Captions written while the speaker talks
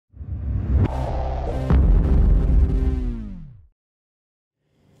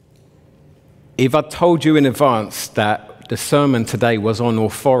If I told you in advance that the sermon today was on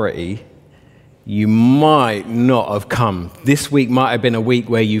authority, you might not have come. This week might have been a week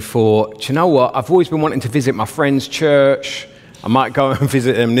where you thought, do you know what? I've always been wanting to visit my friend's church. I might go and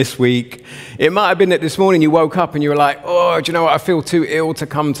visit them this week. It might have been that this morning you woke up and you were like, oh, do you know what? I feel too ill to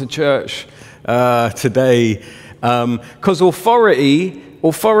come to church today. Because authority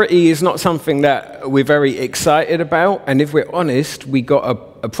is not something that we're very excited about. And if we're honest, we got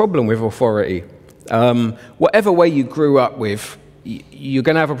a problem with authority. Whatever way you grew up with, you're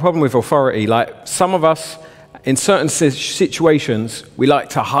going to have a problem with authority. Like some of us, in certain situations, we like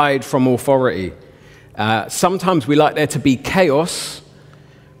to hide from authority. Sometimes we like there to be chaos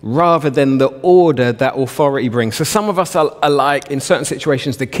rather than the order that authority brings. So some of us are like, in certain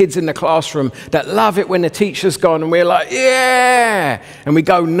situations, the kids in the classroom that love it when the teacher's gone and we're like, yeah, and we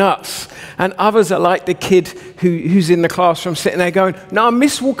go nuts. And others are like the kid who's in the classroom sitting there going, no,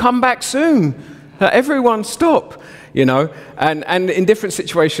 miss will come back soon. Everyone stop, you know. And in different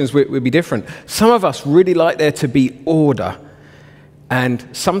situations, we'll be different. Some of us really like there to be order. And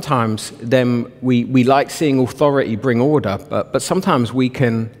sometimes then we like seeing authority bring order, but sometimes we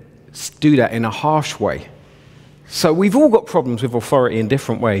can do that in a harsh way. So we've all got problems with authority in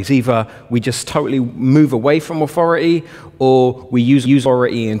different ways. Either we just totally move away from authority, or we use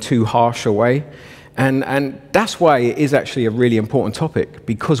authority in too harsh a way. And that's why it is actually a really important topic,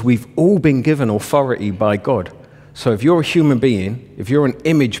 because we've all been given authority by God. So if you're a human being, if you're an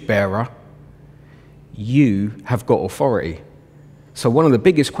image bearer, you have got authority. So one of the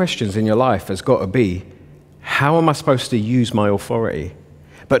biggest questions in your life has got to be, how am I supposed to use my authority?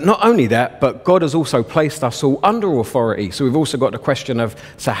 But not only that, but God has also placed us all under authority. So we've also got the question of,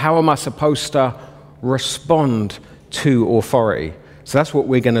 so how am I supposed to respond to authority? So that's what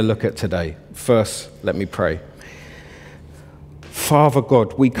we're going to look at today. First, let me pray. Father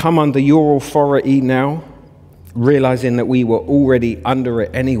God, we come under your authority now, realizing that we were already under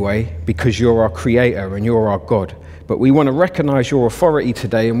it anyway, because you're our creator and you're our God. But we want to recognize your authority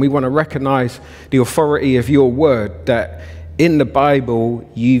today, and we want to recognize the authority of your word, that in the Bible,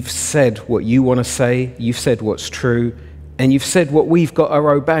 you've said what you want to say, you've said what's true, and you've said what we've got to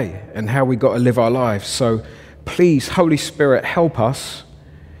obey and how we've got to live our lives. So please, Holy Spirit, help us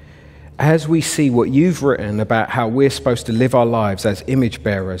as we see what you've written about how we're supposed to live our lives as image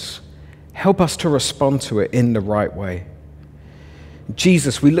bearers. Help us to respond to it in the right way.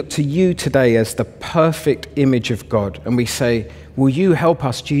 Jesus, we look to you today as the perfect image of God, and we say, will you help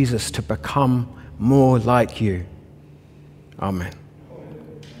us, Jesus, to become more like you? Amen.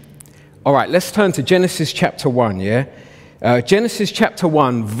 All right, let's turn to Genesis chapter 1, yeah? Genesis chapter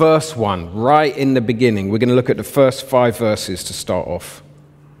 1, verse 1, right in the beginning. We're going to look at the first 5 verses to start off.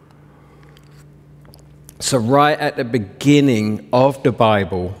 So right at the beginning of the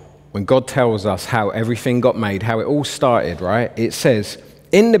Bible, when God tells us how everything got made, how it all started, right? It says,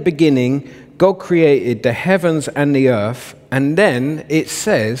 in the beginning, God created the heavens and the earth. And then it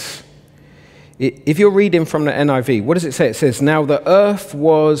says, if you're reading from the NIV, what does it say? It says, now the earth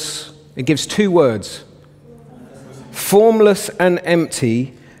was, it gives 2 words, formless and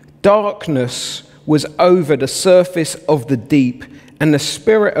empty. Darkness was over the surface of the deep, and the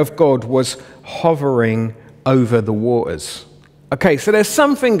Spirit of God was hovering over the waters. Okay, so there's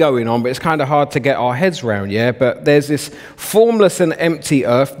something going on, but it's kind of hard to get our heads around, yeah? But there's this formless and empty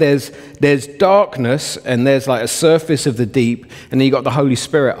earth, there's darkness, and there's like a surface of the deep, and then you got the Holy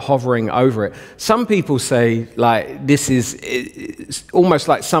Spirit hovering over it. Some people say, like, this is it's almost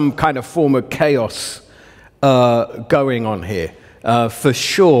like some kind of form of chaos going on here. For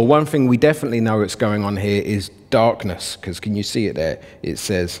sure, one thing we definitely know that's going on here is darkness, because can you see it there? It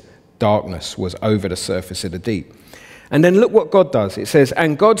says darkness was over the surface of the deep. And then look what God does. It says,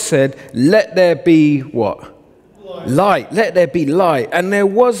 and God said, let there be what? Light. Let there be light. And there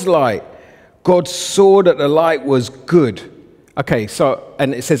was light. God saw that the light was good. Okay, so,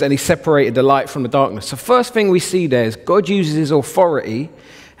 and it says, and he separated the light from the darkness. So first thing we see there is God uses his authority,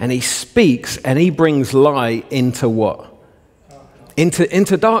 and he speaks, and he brings light into what?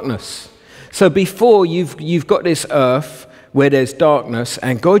 Into darkness. So before you've got this earth where there's darkness,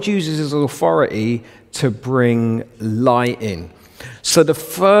 and God uses his authority to bring light in. So the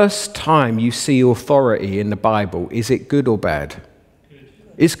first time you see authority in the Bible, is it good or bad?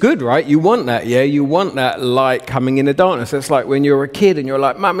 It's good, right? You want that, yeah? You want that light coming in the darkness. It's like when you're a kid and you're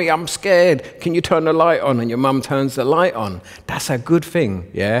like, Mummy, I'm scared. Can you turn the light on? And your mum turns the light on. That's a good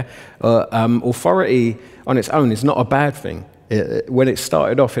thing, yeah? Authority on its own is not a bad thing. When it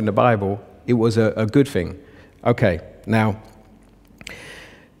started off in the Bible, it was a good thing. Okay, now,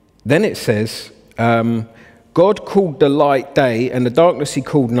 then it says, God called the light day, and the darkness he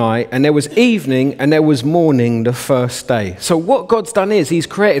called night, and there was evening, and there was morning the first day. So what God's done is he's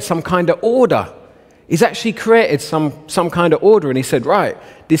created some kind of order. He's actually created some kind of order, and he said, right,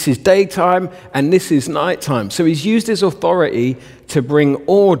 this is daytime, and this is nighttime. So he's used his authority to bring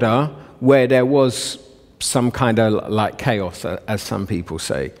order where there was some kind of like chaos, as some people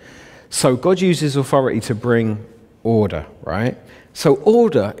say. So God uses authority to bring order, right? So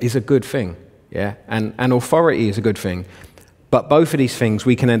order is a good thing. Yeah, and authority is a good thing. But both of these things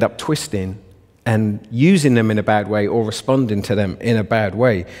we can end up twisting and using them in a bad way or responding to them in a bad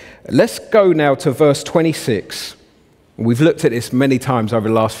way. Let's go now to verse 26. We've looked at this many times over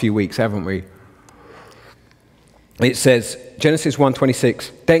the last few weeks, haven't we? It says, Genesis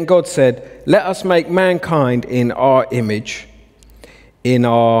 1:26, then God said, let us make mankind in our image, in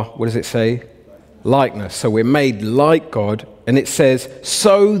our, what does it say? Likeness. So we're made like God. And it says,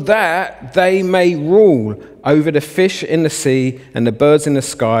 so that they may rule over the fish in the sea and the birds in the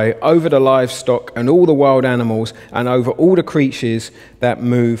sky, over the livestock and all the wild animals, and over all the creatures that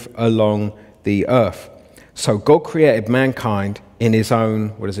move along the earth. So God created mankind in his own,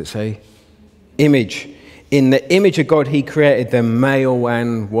 what does it say? Image. In the image of God, he created them, male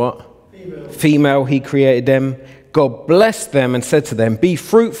and what? Female, he created them. God blessed them and said to them, be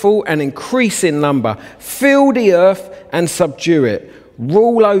fruitful and increase in number, fill the earth and subdue it,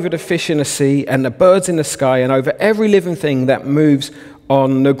 rule over the fish in the sea and the birds in the sky and over every living thing that moves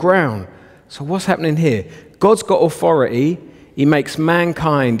on the ground. So what's happening here? God's got authority. He makes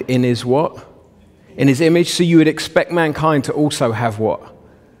mankind in his what? In his image. So you would expect mankind to also have what?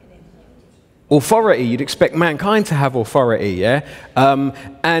 Authority. You'd expect mankind to have authority, yeah?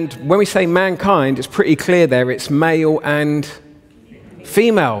 And when we say mankind, it's pretty clear there. It's male and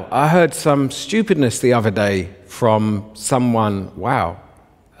female. I heard some stupidness the other day from someone. Wow.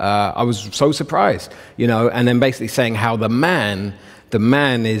 I was so surprised, you know, and then basically saying how the man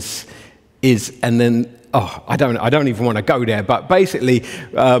is, and then, I don't even want to go there, but basically,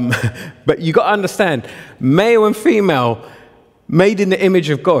 but you got to understand, male and female made in the image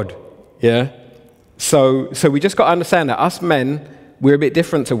of God, yeah? So we just got to understand that us men, we're a bit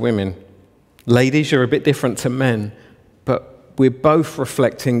different to women. Ladies, you're a bit different to men, but we're both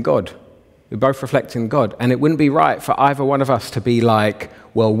reflecting God. We're both reflecting God. And it wouldn't be right for either one of us to be like,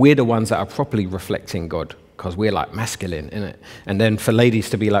 well, we're the ones that are properly reflecting God, because we're like masculine, innit? And then for ladies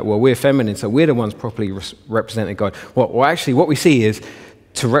to be like, well, we're feminine, so we're the ones properly representing God. Well, actually, what we see is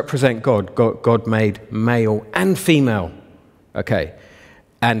to represent God, God made male and female. Okay.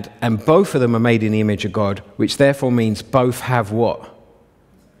 And both of them are made in the image of God, which therefore means both have what?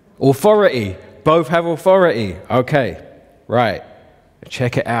 Authority. Both have authority. Okay, right.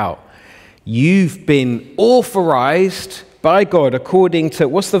 Check it out. You've been authorized by God according to,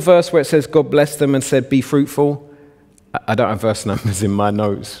 what's the verse where it says God blessed them and said, be fruitful? I don't have verse numbers in my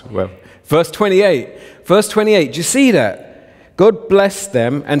notes. Well, verse 28. Verse 28, do you see that? God blessed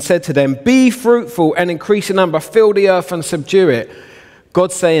them and said to them, be fruitful and increase in number, fill the earth and subdue it.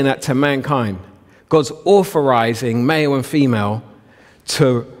 God's saying that to mankind. God's authorizing male and female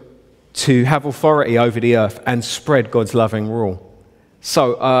to have authority over the earth and spread God's loving rule.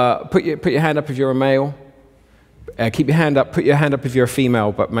 So put your hand up if you're a male. Keep your hand up. Put your hand up if you're a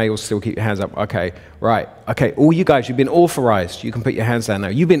female, but males still keep your hands up. Okay, right. Okay, all you guys, you've been authorized. You can put your hands down now.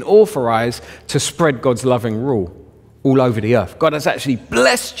 You've been authorized to spread God's loving rule all over the earth. God has actually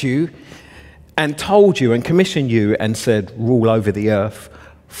blessed you and told you and commissioned you and said, rule over the earth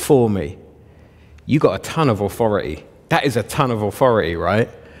for me. You got a ton of authority. That is a ton of authority, right?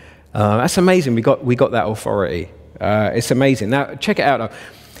 That's amazing. We got that authority. It's amazing. Now, check it out. Though.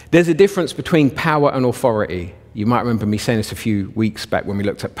 There's a difference between power and authority. You might remember me saying this a few weeks back when we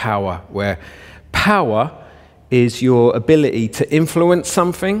looked at power, where power is your ability to influence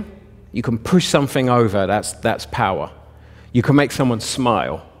something. You can push something over. That's power. You can make someone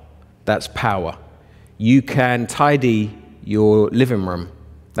smile. That's power. You can tidy your living room.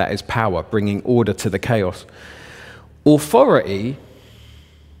 That is power, bringing order to the chaos. Authority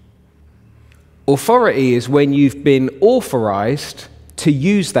is when you've been authorized to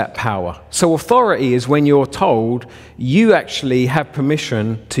use that power. So authority is when you're told you actually have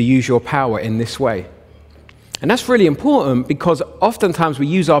permission to use your power in this way. And that's really important because oftentimes we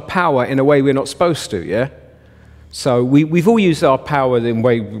use our power in a way we're not supposed to, yeah? So we've all used our power in a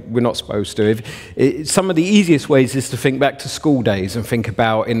way we're not supposed to. Some of the easiest ways is to think back to school days and think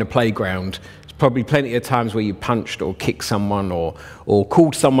about in the playground. There's probably plenty of times where you punched or kicked someone or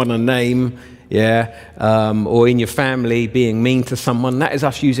called someone a name, yeah, or in your family being mean to someone. That is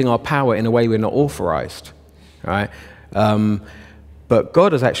us using our power in a way we're not authorized, right? But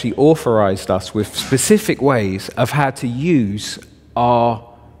God has actually authorized us with specific ways of how to use our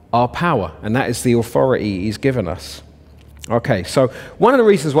power, and that is the authority he's given us. Okay, so one of the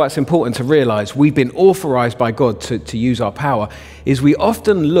reasons why it's important to realize we've been authorized by God to use our power is we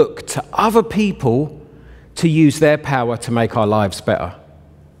often look to other people to use their power to make our lives better,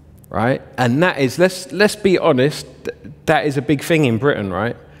 right? And that is, let's be honest, that is a big thing in Britain,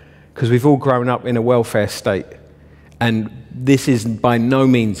 right? Because we've all grown up in a welfare state. And this is by no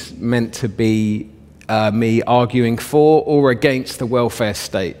means meant to be me arguing for or against the welfare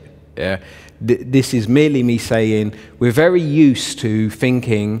state. Yeah, this is merely me saying we're very used to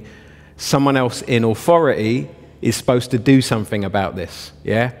thinking someone else in authority is supposed to do something about this.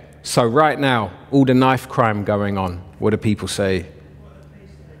 Yeah. So right now, all the knife crime going on, what do people say?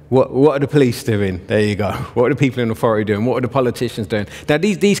 What are the police doing? There you go. What are the people in authority doing? What are the politicians doing? Now,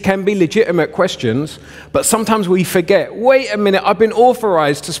 these can be legitimate questions, but sometimes we forget, wait a minute, I've been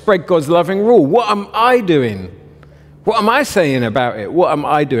authorized to spread God's loving rule. What am I doing? What am I saying about it? What am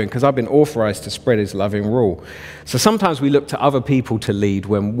I doing? Because I've been authorized to spread his loving rule. So sometimes we look to other people to lead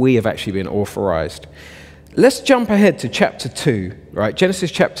when we have actually been authorized. Let's jump ahead to chapter 2, right?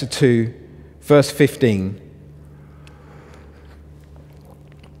 Genesis chapter 2, verse 15.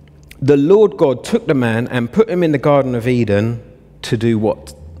 The Lord God took the man and put him in the Garden of Eden to do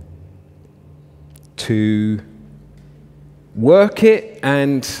what? To work it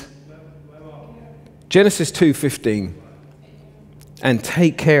and... Genesis 2:15. And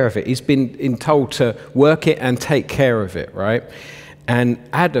take care of it. He's been told to work it and take care of it, right? And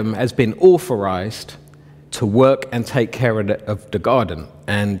Adam has been authorized to work and take care of the garden.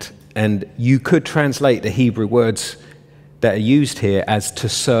 And you could translate the Hebrew words that are used here as to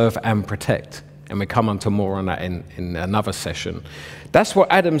serve and protect. And we come on to more on that in another session. That's what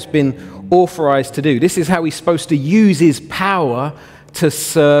Adam's been authorized to do. This is how he's supposed to use his power to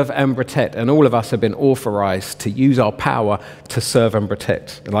serve and protect. And all of us have been authorized to use our power to serve and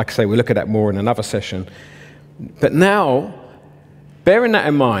protect. And like I say, we'll look at that more in another session. But now, bearing that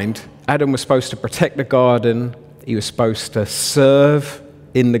in mind, Adam was supposed to protect the garden. He was supposed to serve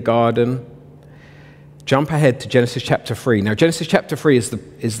in the garden. Jump ahead to Genesis chapter 3. Now, Genesis chapter 3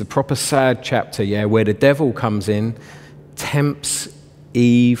 is the proper sad chapter, yeah, where the devil comes in, tempts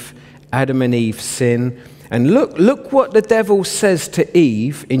Eve, Adam and Eve sin. And look what the devil says to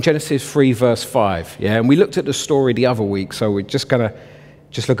Eve in Genesis 3, verse 5. Yeah, and we looked at the story the other week, so we're just going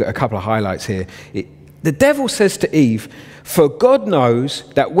to look at a couple of highlights here. The devil says to Eve, "For God knows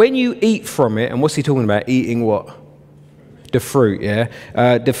that when you eat from it," and what's he talking about? Eating what? The fruit, yeah?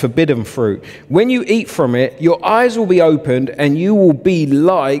 The forbidden fruit. "When you eat from it, your eyes will be opened and you will be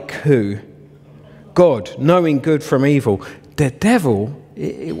like" who? God, knowing good from evil. The devil,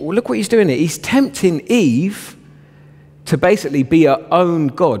 look what he's doing here. He's tempting Eve to basically be her own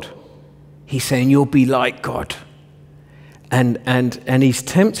God. He's saying, you'll be like God. And he's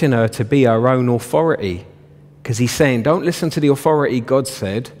tempting her to be her own authority. Because he's saying, don't listen to the authority God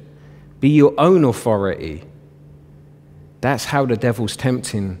said. Be your own authority. That's how the devil's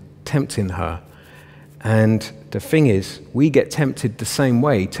tempting her. And the thing is, we get tempted the same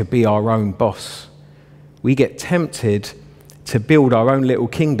way to be our own boss. We get tempted to build our own little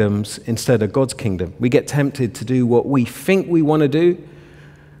kingdoms instead of God's kingdom. We get tempted to do what we think we want to do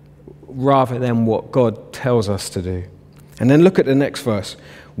rather than what God tells us to do. And then look at the next verse.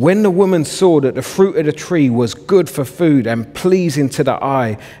 "When the woman saw that the fruit of the tree was good for food and pleasing to the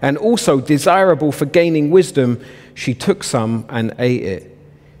eye, and also desirable for gaining wisdom, she took some and ate it.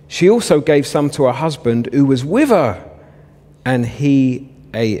 She also gave some to her husband who was with her, and he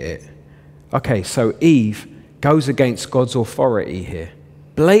ate it." Okay, so Eve goes against God's authority here.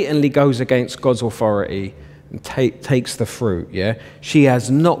 Blatantly goes against God's authority and takes the fruit, yeah? She has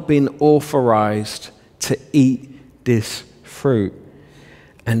not been authorized to eat this fruit.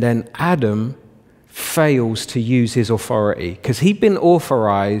 And then Adam fails to use his authority because he'd been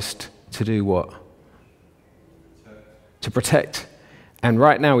authorized to do what? To protect. And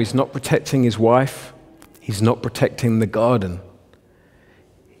right now he's not protecting his wife. He's not protecting the garden.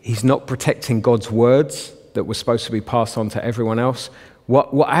 He's not protecting God's words that were supposed to be passed on to everyone else.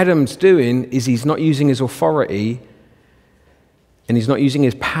 What Adam's doing is he's not using his authority and he's not using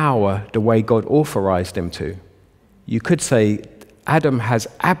his power the way God authorized him to. You could say Adam has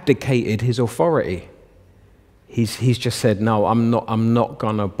abdicated his authority. He's just said, no, I'm not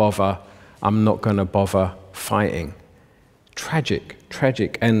gonna bother fighting.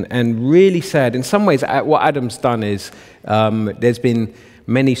 Tragic, and really sad. In some ways, what Adam's done is, there's been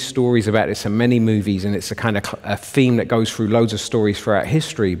many stories about this and many movies, and it's a kind of a theme that goes through loads of stories throughout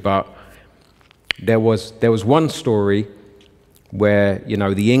history. But there was one story where, you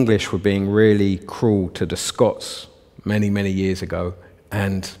know, the English were being really cruel to the Scots many, many years ago.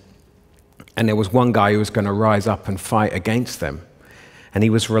 And there was one guy who was going to rise up and fight against them. And he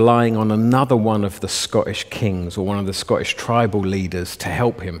was relying on another one of the Scottish kings or one of the Scottish tribal leaders to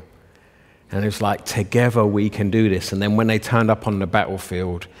help him. And it was like, together we can do this. And then when they turned up on the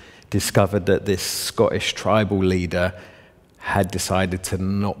battlefield, discovered that this Scottish tribal leader had decided to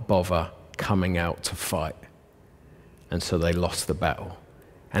not bother coming out to fight. And so they lost the battle.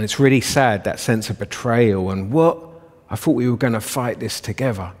 And it's really sad, that sense of betrayal and what? I thought we were going to fight this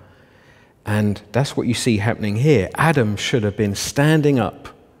together. And that's what you see happening here. Adam should have been standing up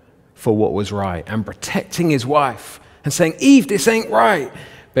for what was right and protecting his wife and saying, Eve, this ain't right.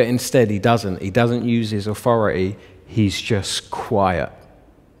 But instead he doesn't. He doesn't use his authority. He's just quiet.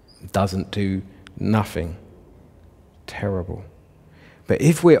 Doesn't do nothing. Terrible. But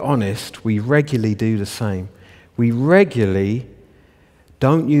if we're honest, we regularly do the same. We regularly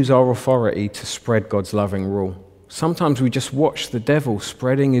don't use our authority to spread God's loving rule. Sometimes we just watch the devil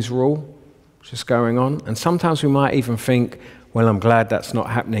spreading his rule, just going on. And sometimes we might even think, well, I'm glad that's not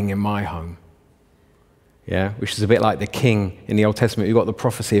happening in my home. Yeah, which is a bit like the king in the Old Testament who got the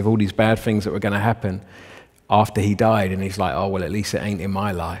prophecy of all these bad things that were going to happen after he died. And he's like, oh, well, at least it ain't in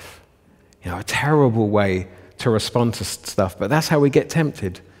my life. You know, a terrible way to respond to stuff. But that's how we get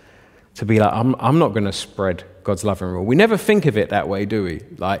tempted to be like, I'm not going to spread God's loving rule. We never think of it that way, do we?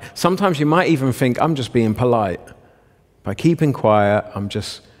 Like, sometimes you might even think, I'm just being polite. By keeping quiet, I'm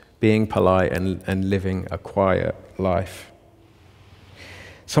just being polite and living a quiet life.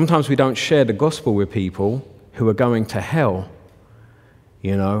 Sometimes we don't share the gospel with people who are going to hell,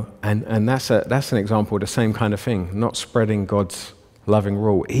 you know, and that's an example of the same kind of thing, not spreading God's loving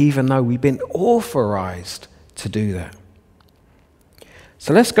rule, even though we've been authorized to do that.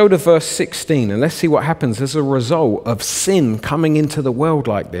 So let's go to verse 16 and let's see what happens as a result of sin coming into the world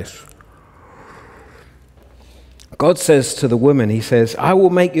like this. God says to the woman, he says, I will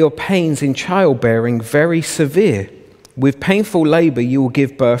make your pains in childbearing very severe. With painful labor, you will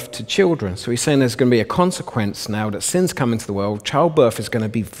give birth to children. So he's saying there's going to be a consequence now that sin's come into the world. Childbirth is going to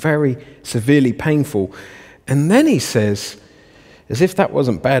be very severely painful. And then he says, as if that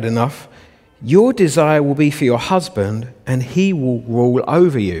wasn't bad enough, your desire will be for your husband and he will rule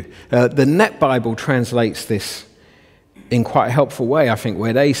over you. The Net Bible translates this in quite a helpful way, I think,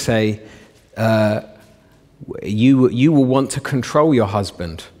 where they say, you will want to control your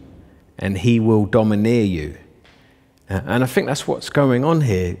husband and he will domineer you. And I think that's what's going on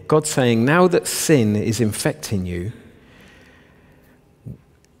here. God's saying, now that sin is infecting you,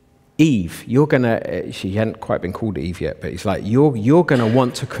 Eve, you're going to, she hadn't quite been called Eve yet, but he's like, you're going to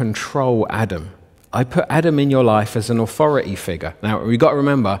want to control Adam. I put Adam in your life as an authority figure. Now, we've got to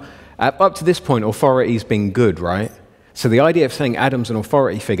remember, up to this point, authority's been good, right? So the idea of saying Adam's an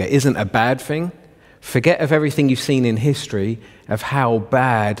authority figure isn't a bad thing. Forget of everything you've seen in history of how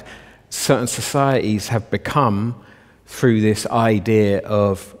bad certain societies have become through this idea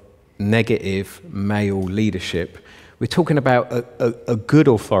of negative male leadership. We're talking about a good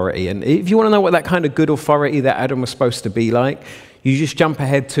authority. And if you want to know what that kind of good authority that Adam was supposed to be like, you just jump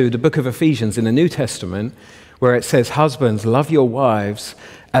ahead to the book of Ephesians in the New Testament, where it says, husbands, love your wives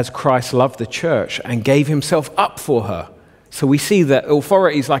as Christ loved the church and gave himself up for her. So we see that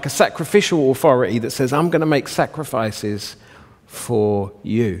authority is like a sacrificial authority that says, I'm going to make sacrifices for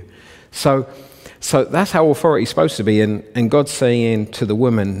you. So that's how authority is supposed to be. And God's saying to the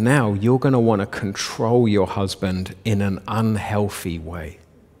woman, now you're going to want to control your husband in an unhealthy way,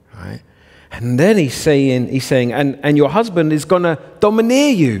 right? And then he's saying, and your husband is going to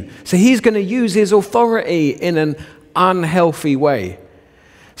domineer you. So he's going to use his authority in an unhealthy way.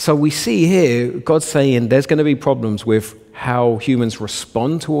 So we see here, God's saying there's going to be problems with how humans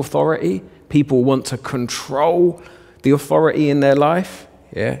respond to authority. People want to control the authority in their life.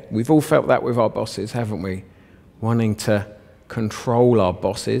 Yeah, we've all felt that with our bosses, haven't we? Wanting to control our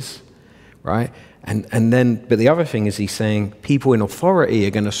bosses, right? And then, but the other thing is he's saying people in authority are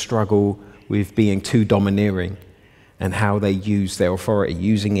going to struggle with being too domineering and how they use their authority,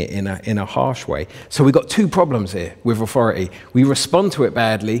 using it in a harsh way. So we've got two problems here with authority. We respond to it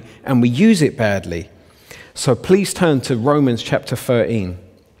badly and we use it badly. So please turn to Romans chapter 13,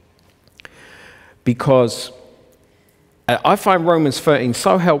 because I find Romans 13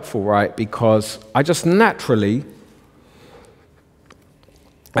 so helpful, right? Because I just naturally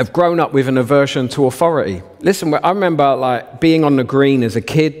have grown up with an aversion to authority. Listen, I remember like being on the green as a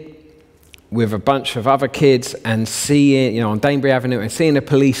kid with a bunch of other kids and seeing, on Danebury Avenue and seeing a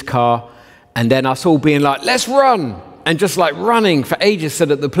police car, and then us all being like, let's run, and just like running for ages so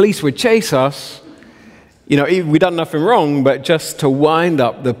that the police would chase us. we done nothing wrong, but just to wind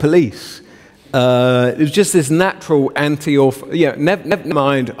up the police. It was just this natural never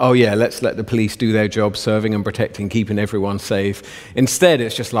mind, let's let the police do their job, serving and protecting, keeping everyone safe. Instead,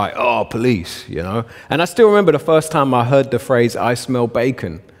 it's just like, police, And I still remember the first time I heard the phrase, "I smell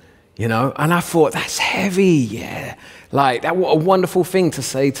bacon," and I thought, that's heavy, yeah. Like, what a wonderful thing to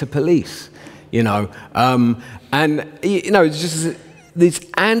say to police, It's just this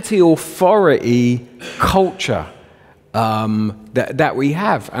anti-authority culture that we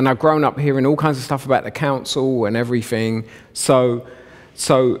have. And I've grown up hearing all kinds of stuff about the council and everything. So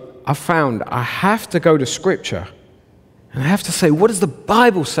I found I have to go to Scripture. And I have to say, what does the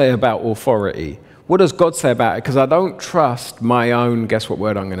Bible say about authority? What does God say about it? Because I don't trust my own, guess what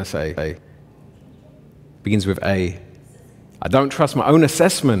word I'm going to say? Begins with A. I don't trust my own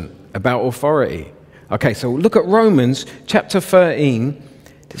assessment about authority. Okay, so look at Romans chapter 13.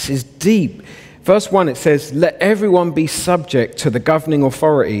 This is deep. Verse 1, it says, "Let everyone be subject to the governing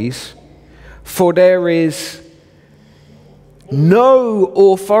authorities, for there is no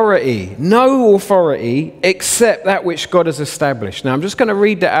authority except that which God has established." Now, I'm just going to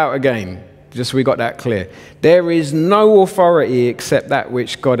read that out again, just so we got that clear. There is no authority except that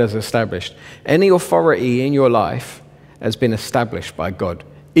which God has established. Any authority in your life has been established by God,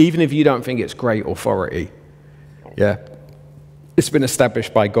 even if you don't think it's great authority. Yeah. It's been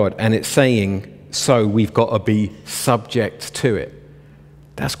established by God, and it's saying, so we've got to be subject to it.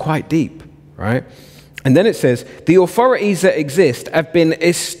 That's quite deep, right? And then it says, the authorities that exist have been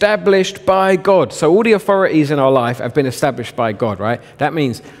established by God. So all the authorities in our life have been established by God, right? That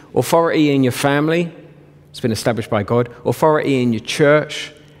means authority in your family has been established by God. Authority in your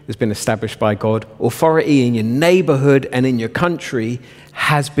church has been established by God. Authority in your neighborhood and in your country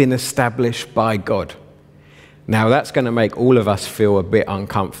has been established by God. Now, that's going to make all of us feel a bit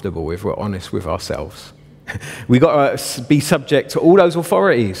uncomfortable if we're honest with ourselves. We've got to be subject to all those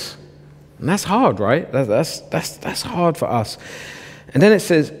authorities. And that's hard, right? That's hard for us. And then it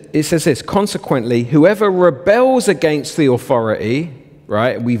says this, consequently, whoever rebels against the authority,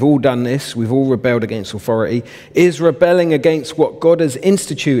 right? We've all done this. We've all rebelled against authority, is rebelling against what God has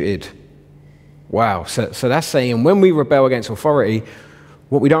instituted. Wow. So that's saying when we rebel against authority,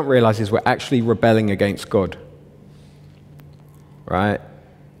 what we don't realize is we're actually rebelling against God. Right?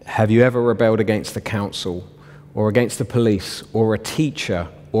 Have you ever rebelled against the council or against the police or a teacher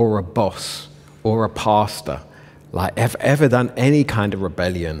or a boss or a pastor? Like, have ever done any kind of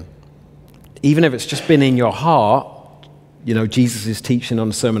rebellion? Even if it's just been in your heart, Jesus' teaching on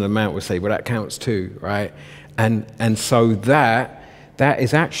the Sermon on the Mount would say, well, that counts too, right? And so that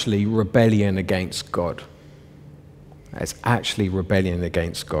is actually rebellion against God. It's actually rebellion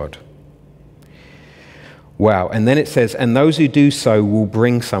against God. Wow. And then it says, and those who do so will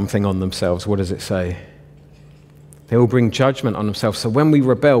bring something on themselves. What does it say? They will bring judgment on themselves. So when we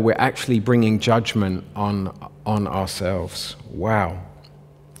rebel, we're actually bringing judgment on ourselves. Wow.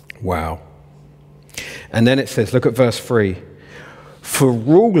 Wow. And then it says, look at verse 3. For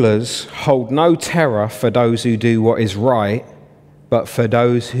rulers hold no terror for those who do what is right, but for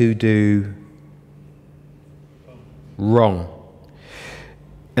those who do wrong.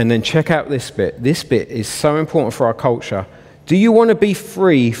 And then check out this bit. This bit is so important for our culture. Do you want to be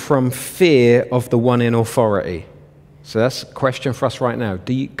free from fear of the one in authority? So that's a question for us right now.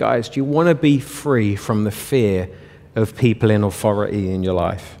 Do you want to be free from the fear of people in authority in your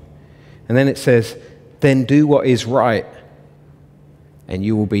life? And then it says, then do what is right, and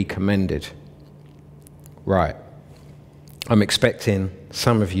you will be commended. Right. I'm expecting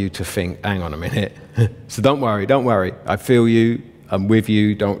some of you to think, hang on a minute. So don't worry. I feel you. I'm with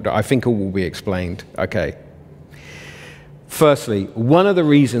you. I think all will be explained. Okay. Firstly, one of the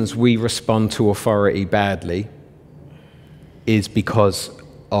reasons we respond to authority badly is because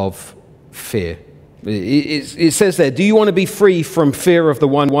of fear. It says there, do you want to be free from fear of the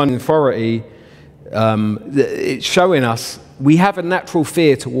one in authority? It's showing us we have a natural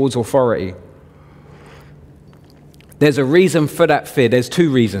fear towards authority. There's a reason for that fear. There's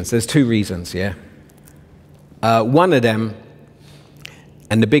two reasons, yeah? One of them,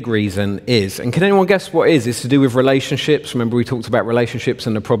 and the big reason is, and can anyone guess what it is? It's to do with relationships. Remember we talked about relationships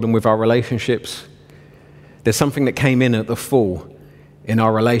and the problem with our relationships? There's something that came in at the fall in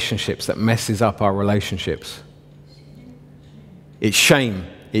our relationships that messes up our relationships. It's shame.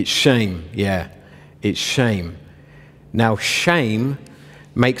 Yeah. It's shame. Now, shame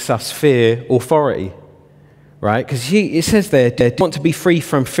makes us fear authority, right? Because it says there, do you want to be free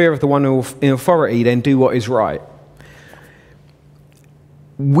from fear of the one in authority, then do what is right.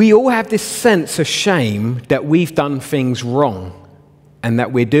 We all have this sense of shame that we've done things wrong and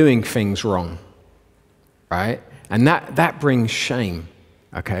that we're doing things wrong. right? And that brings shame,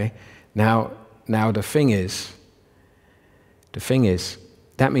 okay? Now the thing is,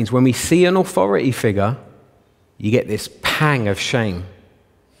 that means when we see an authority figure, you get this pang of shame.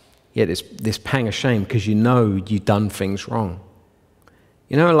 You get this pang of shame because you know you've done things wrong.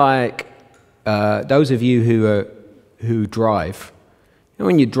 You know, like those of you who drive, you know,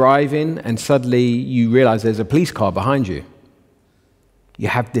 when you're driving and suddenly you realize there's a police car behind you, you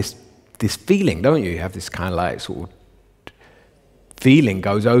have this feeling, don't you? You have this kind of like sort of feeling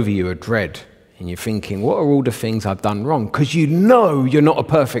goes over you, a dread, and you're thinking, what are all the things I've done wrong? Because you know you're not a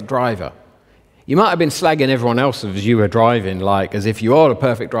perfect driver. You might have been slagging everyone else as you were driving, like as if you are a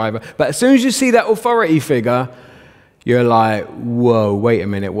perfect driver, but as soon as you see that authority figure, you're like, whoa, wait a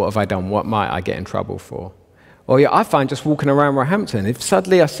minute, what have I done? What might I get in trouble for? Or yeah, I find just walking around Roehampton, if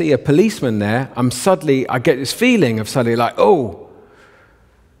suddenly I see a policeman there, I get this feeling of suddenly like, oh,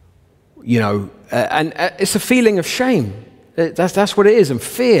 you know, and it's a feeling of shame. That's what it is, and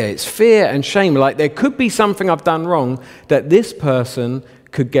fear. It's fear and shame. Like there could be something I've done wrong that this person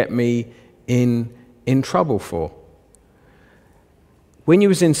could get me in trouble for. When you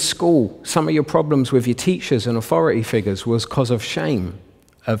was in school, some of your problems with your teachers and authority figures was because of shame,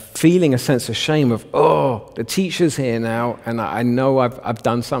 of feeling a sense of shame of, oh, the teacher's here now, and I know I've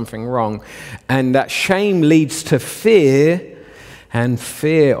done something wrong. And that shame leads to fear, and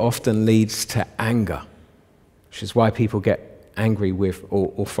fear often leads to anger, which is why people get angry with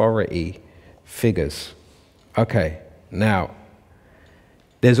authority figures. Okay, now,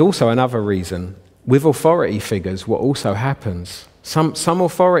 there's also another reason. With authority figures, what also happens, some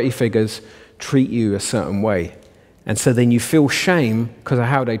authority figures treat you a certain way, and so then you feel shame because of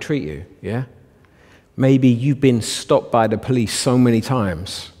how they treat you, yeah? Maybe you've been stopped by the police so many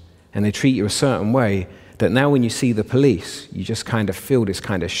times, and they treat you a certain way, that now when you see the police, you just kind of feel this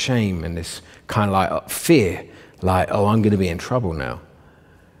kind of shame and this kind of like fear, like, oh, I'm going to be in trouble now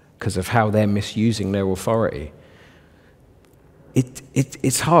because of how they're misusing their authority.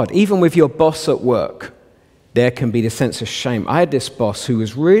 It's hard. Even with your boss at work, there can be the sense of shame. I had this boss who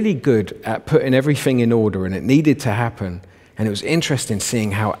was really good at putting everything in order, and it needed to happen. And it was interesting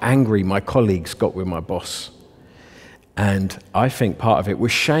seeing how angry my colleagues got with my boss. And I think part of it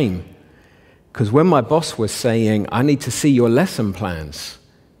was shame. Because when my boss was saying, I need to see your lesson plans,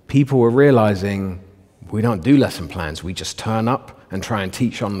 people were realizing, we don't do lesson plans. We just turn up and try and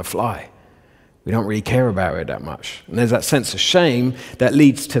teach on the fly. We don't really care about it that much. And there's that sense of shame that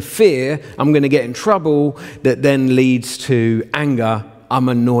leads to fear, I'm going to get in trouble, that then leads to anger, I'm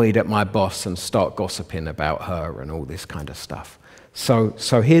annoyed at my boss and start gossiping about her and all this kind of stuff. So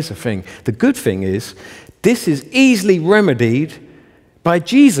here's the thing. The good thing is, this is easily remedied by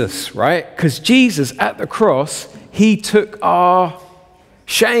Jesus, right? Because Jesus at the cross, he took our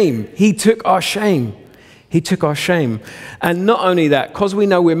shame. He took our shame. He took our shame. And not only that, because we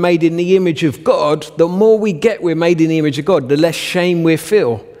know we're made in the image of God, the more we get we're made in the image of God, the less shame we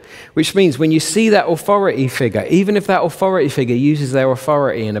feel. Which means when you see that authority figure, even if that authority figure uses their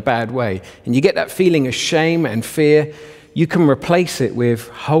authority in a bad way, and you get that feeling of shame and fear, you can replace it with,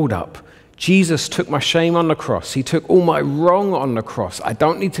 hold up. Jesus took my shame on the cross. He took all my wrong on the cross. I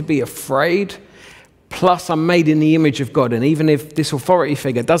don't need to be afraid. Plus, I'm made in the image of God. And even if this authority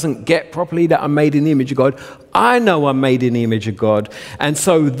figure doesn't get properly that I'm made in the image of God, I know I'm made in the image of God. And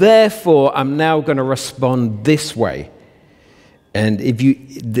so, therefore, I'm now going to respond this way. And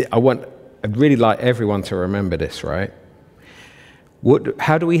I'd really like everyone to remember this, right?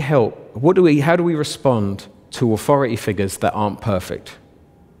 How do we help? How do we respond to authority figures that aren't perfect?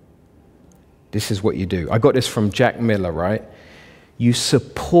 This is what you do. I got this from Jack Miller, right? You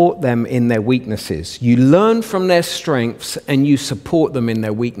support them in their weaknesses. You learn from their strengths and you support them in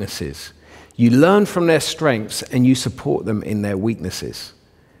their weaknesses. You learn from their strengths and you support them in their weaknesses.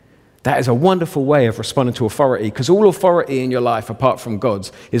 That is a wonderful way of responding to authority, because all authority in your life, apart from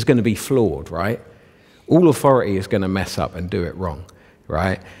God's, is going to be flawed, right? All authority is going to mess up and do it wrong,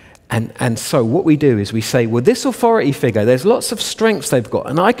 right? And so what we do is we say, well, this authority figure, there's lots of strengths they've got,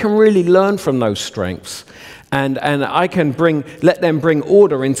 and I can really learn from those strengths. And I can let them bring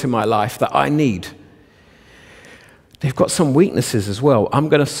order into my life that I need. They've got some weaknesses as well. I'm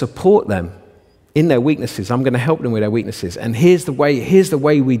going to support them in their weaknesses. I'm going to help them with their weaknesses. And here's the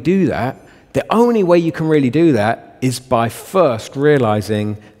way we do that. The only way you can really do that is by first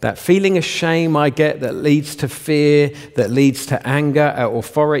realizing that feeling of shame I get that leads to fear, that leads to anger at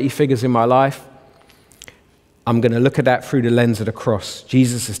authority figures in my life. I'm going to look at that through the lens of the cross.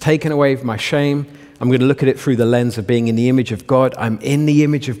 Jesus has taken away my shame. I'm going to look at it through the lens of being in the image of God. I'm in the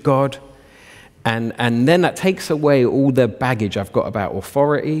image of God. And then that takes away all the baggage I've got about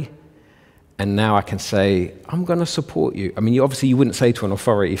authority. And now I can say, I'm going to support you. I mean, obviously you wouldn't say to an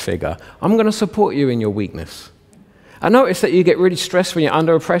authority figure, I'm going to support you in your weakness. I notice that you get really stressed when you're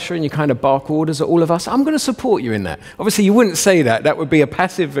under pressure and you kind of bark orders at all of us. I'm going to support you in that. Obviously you wouldn't say that. That would be a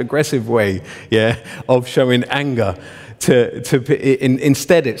passive-aggressive way, of showing anger.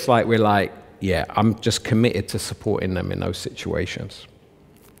 Instead, it's like we're like, yeah, I'm just committed to supporting them in those situations.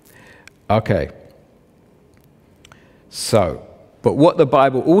 Okay. So, but what the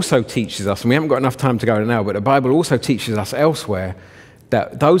Bible also teaches us, and we haven't got enough time to go now, but the Bible also teaches us elsewhere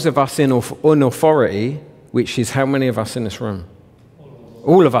that those of us in authority, which is how many of us in this room?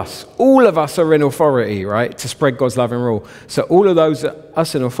 All of us. All of us are in authority, right, to spread God's love and rule. So all of those,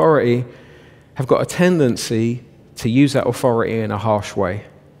 us in authority, have got a tendency to use that authority in a harsh way.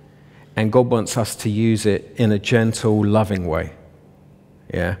 And God wants us to use it in a gentle, loving way.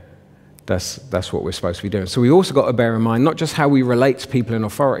 Yeah? That's what we're supposed to be doing. So we also got to bear in mind not just how we relate to people in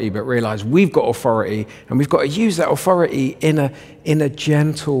authority, but realize we've got authority and we've got to use that authority in a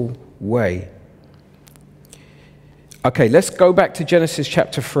gentle way. Okay, let's go back to Genesis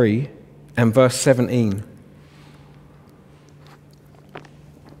chapter 3 and verse 17.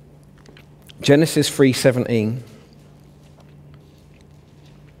 Genesis 3:17.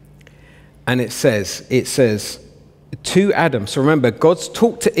 And it says, to Adam, so remember, God's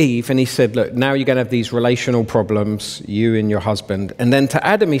talked to Eve and he said, look, now you're going to have these relational problems, you and your husband. And then to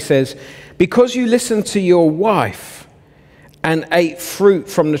Adam he says, because you listened to your wife and ate fruit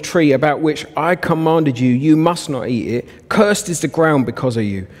from the tree about which I commanded you, you must not eat it. Cursed is the ground because of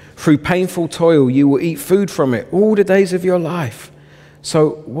you. Through painful toil you will eat food from it all the days of your life.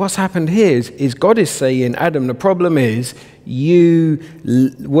 So what's happened here is God is saying, Adam, the problem is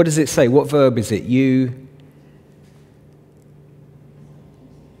what does it say? What verb is it? You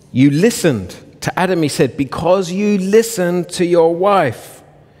listened to Adam, he said, because you listened to your wife,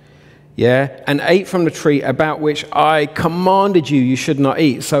 and ate from the tree about which I commanded you, you should not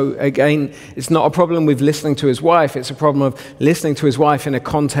eat. So again, it's not a problem with listening to his wife, it's a problem of listening to his wife in a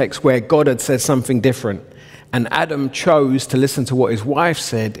context where God had said something different. And Adam chose to listen to what his wife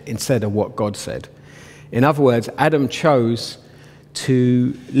said instead of what God said. In other words, Adam chose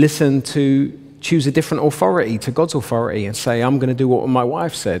to choose a different authority to God's authority and say, I'm going to do what my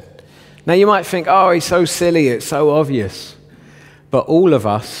wife said. Now you might think, oh, he's so silly, it's so obvious. But all of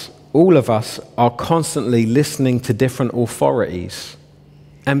us are constantly listening to different authorities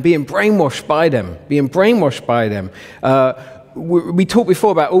and being brainwashed by them, We talked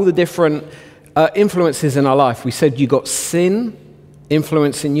before about all the different influences in our life. We said you got sin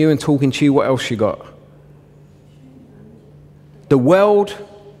influencing you and talking to you. What else you got? The world,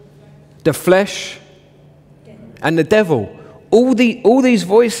 the flesh, and the devil. All these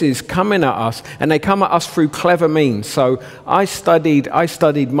voices coming at us, and they come at us through clever means. So I studied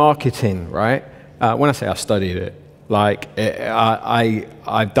marketing, right? When I say I studied it, like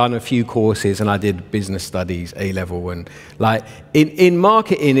I've done a few courses and I did business studies, A-level, and like in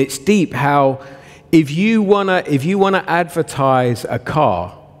marketing, it's deep how if you wanna advertise a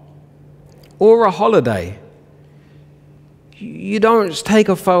car or a holiday, you don't just take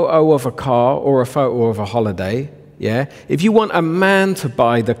a photo of a car or a photo of a holiday. Yeah? If you want a man to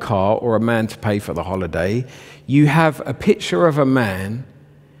buy the car or a man to pay for the holiday, you have a picture of a man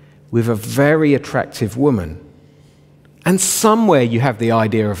with a very attractive woman. And somewhere you have the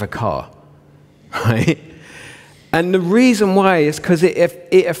idea of a car, right? And the reason why is because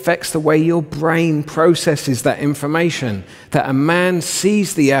it affects the way your brain processes that information. That a man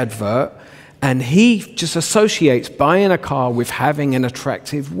sees the advert and he just associates buying a car with having an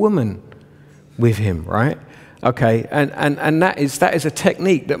attractive woman with him, right? Okay, and that is a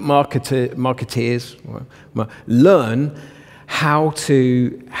technique that marketeers learn how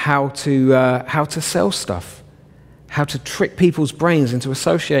to sell stuff, how to trick people's brains into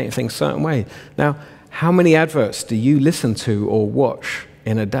associating things a certain way. Now, how many adverts do you listen to or watch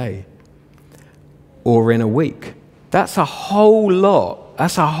in a day or in a week? That's a whole lot.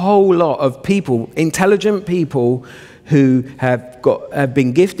 That's a whole lot of people, intelligent people, who have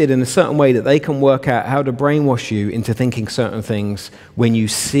been gifted in a certain way that they can work out how to brainwash you into thinking certain things when you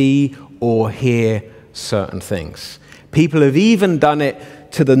see or hear certain things. People have even done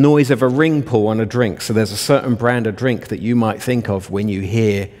it to the noise of a ring pull on a drink. So there's a certain brand of drink that you might think of when you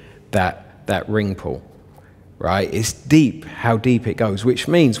hear that ring pull, right? It's deep, how deep it goes, which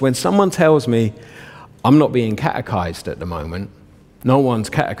means when someone tells me I'm not being catechized at the moment, no one's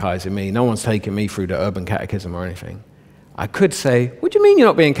catechizing me, no one's taking me through the urban catechism or anything, I could say, what do you mean you're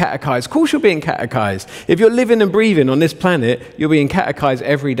not being catechized? Of course you're being catechized. If you're living and breathing on this planet, you're being catechized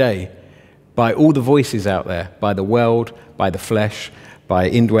every day by all the voices out there, by the world, by the flesh, by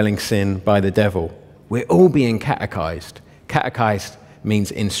indwelling sin, by the devil. We're all being catechized. Catechized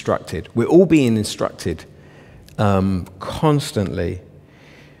means instructed. We're all being instructed constantly,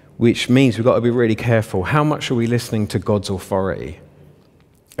 which means we've got to be really careful. How much are we listening to God's authority?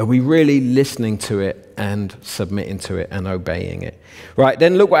 Are we really listening to it and submitting to it and obeying it? Right,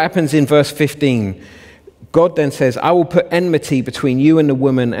 then look what happens in verse 15. God then says, I will put enmity between you and the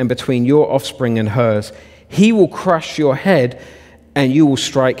woman and between your offspring and hers. He will crush your head and you will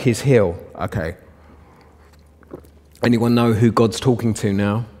strike his heel. Okay. Anyone know who God's talking to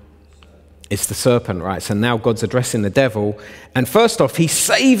now? It's the serpent, right? So now God's addressing the devil. And first off, he's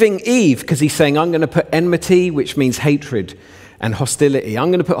saving Eve because he's saying, I'm going to put enmity, which means hatred, and hostility. I'm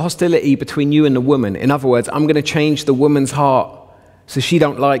going to put hostility between you and the woman. In other words, I'm going to change the woman's heart so she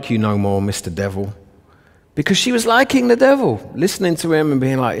don't like you no more, Mr. Devil. Because she was liking the devil, listening to him and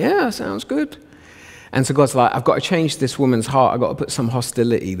being like, yeah, sounds good. And so God's like, I've got to change this woman's heart. I've got to put some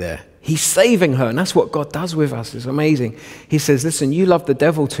hostility there. He's saving her, and that's what God does with us. It's amazing. He says, listen, you love the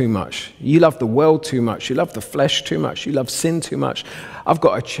devil too much. You love the world too much. You love the flesh too much. You love sin too much. I've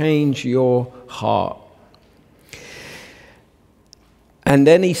got to change your heart. And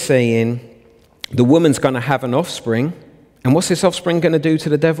then he's saying, the woman's going to have an offspring. And what's this offspring going to do to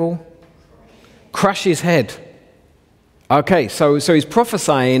the devil? Crush his head. Okay, so he's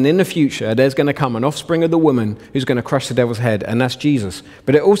prophesying in the future there's going to come an offspring of the woman who's going to crush the devil's head, and that's Jesus.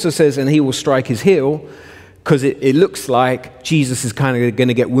 But it also says, and he will strike his heel, because it looks like Jesus is kind of going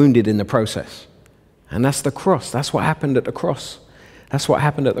to get wounded in the process. And that's the cross. That's what happened at the cross. That's what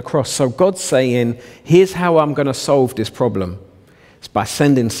happened at the cross. So God's saying, here's how I'm going to solve this problem. It's by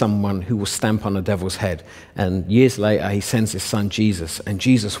sending someone who will stamp on the devil's head. And years later, he sends his son Jesus, and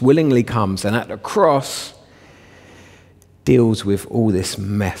Jesus willingly comes, and at the cross deals with all this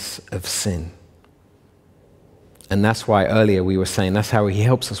mess of sin. And that's why earlier we were saying that's how he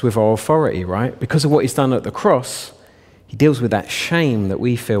helps us with our authority, right? Because of what he's done at the cross, he deals with that shame that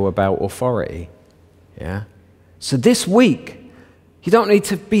we feel about authority. Yeah. So this week, you don't need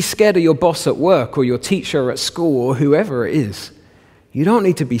to be scared of your boss at work or your teacher at school or whoever it is. You don't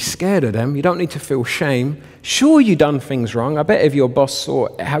need to be scared of them. You don't need to feel shame. Sure, you've done things wrong. I bet if your boss saw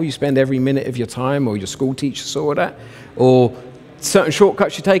how you spend every minute of your time, or your school teacher saw that, or certain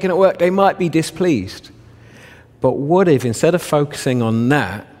shortcuts you're taking at work, they might be displeased. But what if, instead of focusing on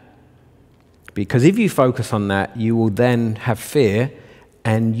that, because if you focus on that, you will then have fear,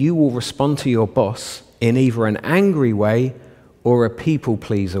 and you will respond to your boss in either an angry way or a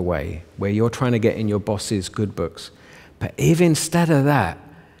people-pleaser way, where you're trying to get in your boss's good books. But if instead of that,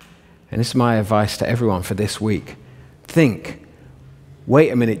 and this is my advice to everyone for this week, think, wait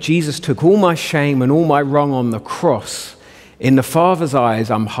a minute, Jesus took all my shame and all my wrong on the cross. In the Father's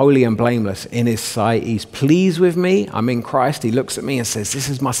eyes, I'm holy and blameless. In his sight, he's pleased with me. I'm in Christ. He looks at me and says, this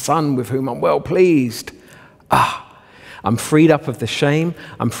is my son with whom I'm well pleased. I'm freed up of the shame.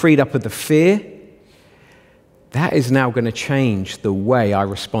 I'm freed up of the fear. That is now going to change the way I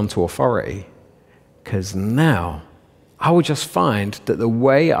respond to authority. Because now I will just find that the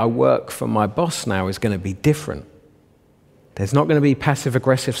way I work for my boss now is going to be different. There's not going to be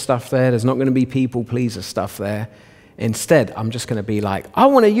passive-aggressive stuff there. There's not going to be people-pleaser stuff there. Instead, I'm just going to be like, I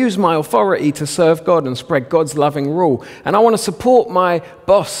want to use my authority to serve God and spread God's loving rule. And I want to support my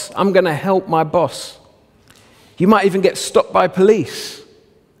boss. I'm going to help my boss. You might even get stopped by police.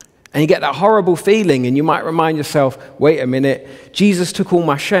 And you get that horrible feeling, and you might remind yourself, wait a minute, Jesus took all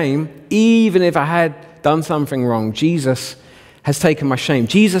my shame, even if I had done something wrong. Jesus has taken my shame.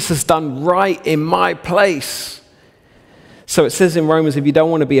 Jesus has done right in my place. So it says in Romans, if you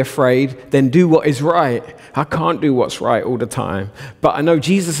don't want to be afraid, then do what is right. I can't do what's right all the time. But I know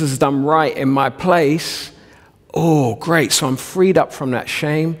Jesus has done right in my place. Oh, great. So I'm freed up from that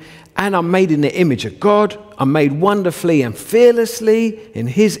shame. And I'm made in the image of God. I'm made wonderfully and fearlessly in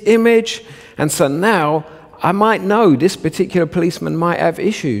his image. And so now I might know this particular policeman might have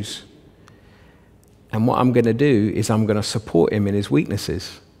issues. And what I'm going to do is I'm going to support him in his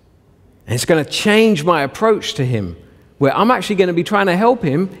weaknesses. And it's going to change my approach to him, where I'm actually going to be trying to help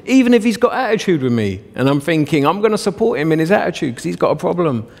him, even if he's got attitude with me. And I'm thinking, I'm going to support him in his attitude because he's got a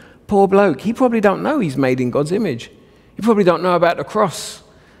problem. Poor bloke. He probably don't know he's made in God's image. He probably don't know about the cross.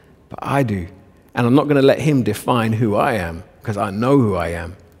 But I do. And I'm not going to let him define who I am, because I know who I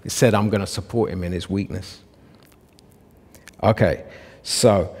am. Instead, I'm going to support him in his weakness. Okay,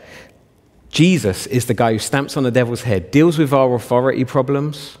 so Jesus is the guy who stamps on the devil's head, deals with our authority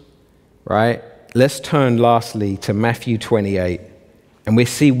problems, right? Let's turn lastly to Matthew 28, and we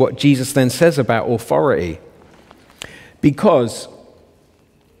see what Jesus then says about authority. Because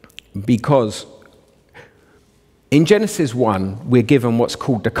In Genesis 1, we're given what's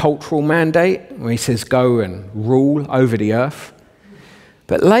called the cultural mandate, where he says, go and rule over the earth.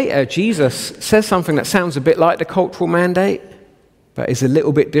 But later, Jesus says something that sounds a bit like the cultural mandate, but is a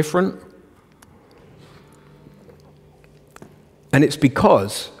little bit different. And it's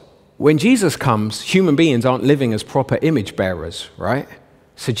because when Jesus comes, human beings aren't living as proper image bearers, right?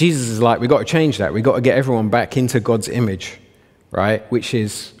 So Jesus is like, we've got to change that. We've got to get everyone back into God's image, right? Which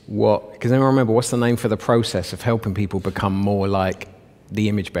is what? Because then remember, what's the name for the process of helping people become more like the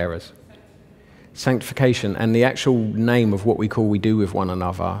image bearers? Sanctification. And the actual name of what we do with one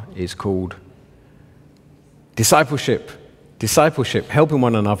another is called discipleship. Discipleship, helping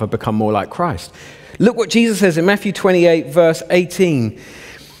one another become more like Christ. Look what Jesus says in Matthew 28, verse 18.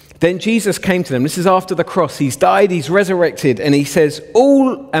 Then Jesus came to them. This is after the cross. He's died, he's resurrected, and he says,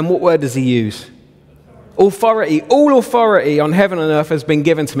 and what word does he use? Authority. All authority on heaven and earth has been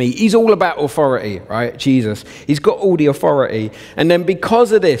given to me. He's all about authority, right? Jesus. He's got all the authority. And then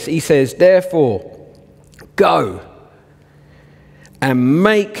because of this, he says, therefore, go and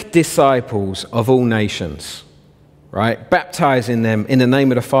make disciples of all nations. Right? Baptizing them in the name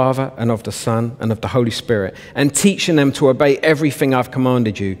of the Father and of the Son and of the Holy Spirit, and teaching them to obey everything I've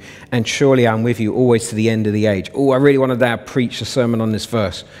commanded you. And surely I'm with you always to the end of the age. Oh, I really wanted to preach a sermon on this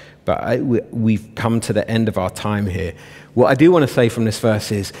verse, but we've come to the end of our time here. What I do want to say from this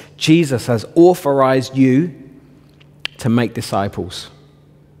verse is Jesus has authorized you to make disciples.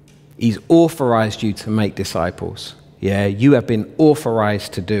 He's authorized you to make disciples. Yeah, you have been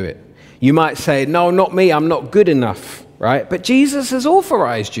authorized to do it. You might say, no, not me, I'm not good enough, right? But Jesus has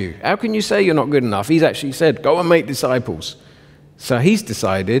authorized you. How can you say you're not good enough? He's actually said, go and make disciples. So he's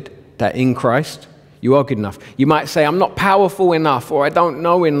decided that in Christ, you are good enough. You might say, I'm not powerful enough, or I don't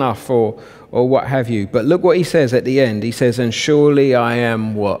know enough, or what have you. But look what he says at the end. He says, and surely I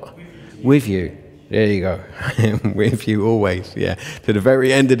am what? With you. There you go. I am with you always, yeah, to the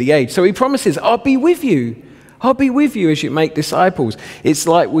very end of the age. So he promises, I'll be with you. I'll be with you as you make disciples. It's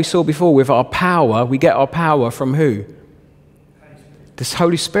like we saw before with our power. We get our power from who? This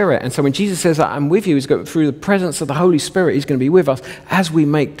Holy Spirit. And so when Jesus says that I'm with you, he's going through the presence of the Holy Spirit. He's going to be with us as we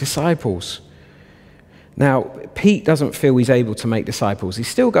make disciples. Now, Pete doesn't feel he's able to make disciples. He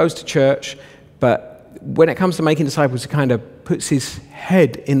still goes to church, but when it comes to making disciples, he kind of puts his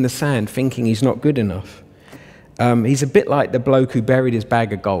head in the sand thinking he's not good enough. He's a bit like the bloke who buried his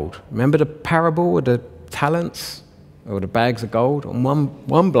bag of gold. Remember the parable of the talents or the bags of gold? And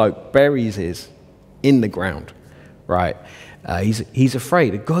one bloke buries his in the ground, right? He's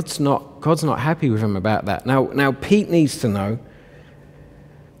afraid. God's not happy with him about that. Now Pete needs to know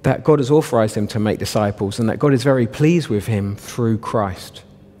that God has authorized him to make disciples, and that God is very pleased with him through Christ,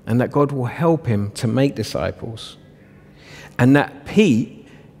 and that God will help him to make disciples, and that Pete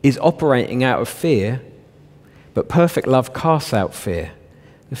is operating out of fear, but perfect love casts out fear.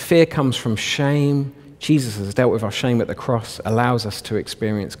 The fear comes from shame. Jesus has dealt with our shame at the cross, allows us to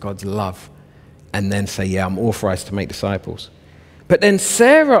experience God's love, and then say, yeah, I'm authorized to make disciples. But then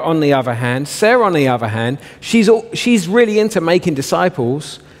Sarah, on the other hand, she's really into making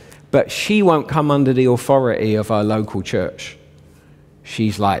disciples, but she won't come under the authority of our local church.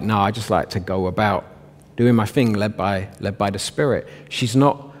 She's like, no, I just like to go about doing my thing led by the Spirit. She's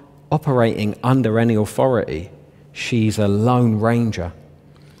not operating under any authority. She's a lone ranger.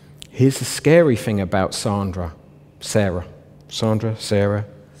 Here's the scary thing about Sarah.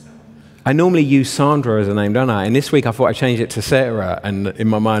 I normally use Sandra as a name, don't I? And this week I thought I'd change it to Sarah, and in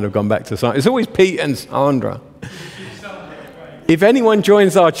my mind I've gone back to Sandra. It's always Pete and Sandra. If anyone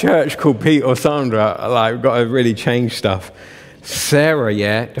joins our church called Pete or Sandra, we've got to really change stuff. Sarah,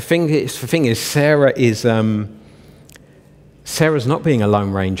 yeah. The thing is, Sarah's not being a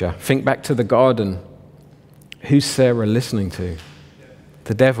lone ranger. Think back to the garden. Who's Sarah listening to?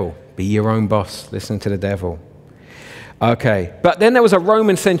 The devil. Be your own boss. Listen to the devil. Okay. But then there was a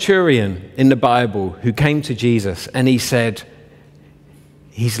Roman centurion in the Bible who came to Jesus, and he's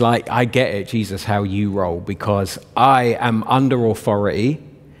like, I get it, Jesus, how you roll, because I am under authority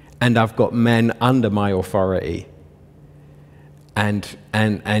and I've got men under my authority. And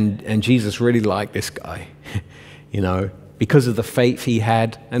Jesus really liked this guy, because of the faith he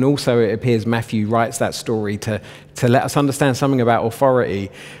had. And also it appears Matthew writes that story to let us understand something about authority.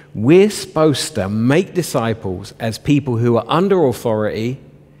 We're supposed to make disciples as people who are under authority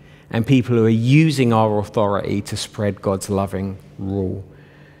and people who are using our authority to spread God's loving rule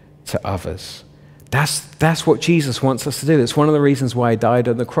to others. That's what Jesus wants us to do. That's one of the reasons why he died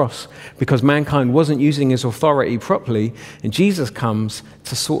on the cross, because mankind wasn't using his authority properly, and Jesus comes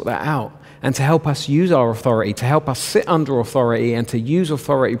to sort that out and to help us use our authority, to help us sit under authority and to use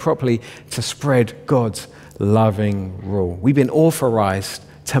authority properly to spread God's loving rule. We've been authorized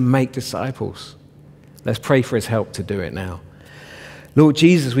to make disciples. Let's pray for his help to do it now. Lord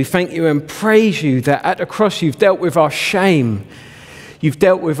Jesus, we thank you and praise you that at the cross you've dealt with our shame. You've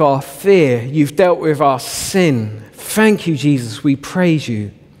dealt with our fear. You've dealt with our sin. Thank you, Jesus. We praise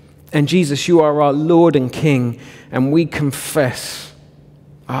you. And Jesus, you are our Lord and King, and we confess,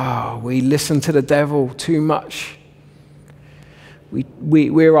 we listen to the devil too much.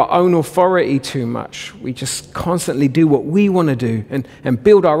 We're our own authority too much. We just constantly do what we want to do and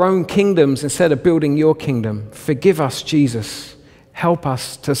build our own kingdoms instead of building your kingdom. Forgive us, Jesus. Help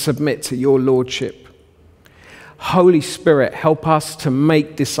us to submit to your lordship. Holy Spirit, help us to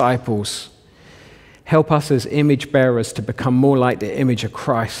make disciples. Help us as image bearers to become more like the image of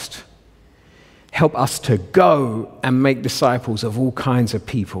Christ. Help us to go and make disciples of all kinds of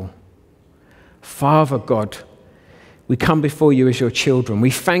people. Father God, we come before you as your children.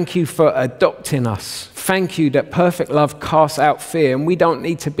 We thank you for adopting us. Thank you that perfect love casts out fear, and we don't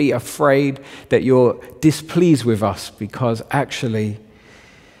need to be afraid that you're displeased with us, because actually,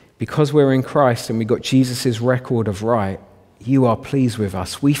 because we're in Christ and we got Jesus' record of right, you are pleased with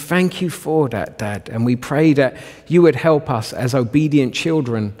us. We thank you for that, Dad, and we pray that you would help us as obedient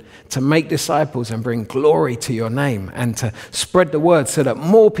children to make disciples and bring glory to your name and to spread the word so that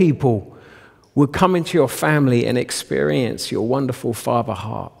more people would come into your family and experience your wonderful Father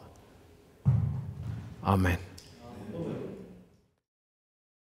heart. Amen.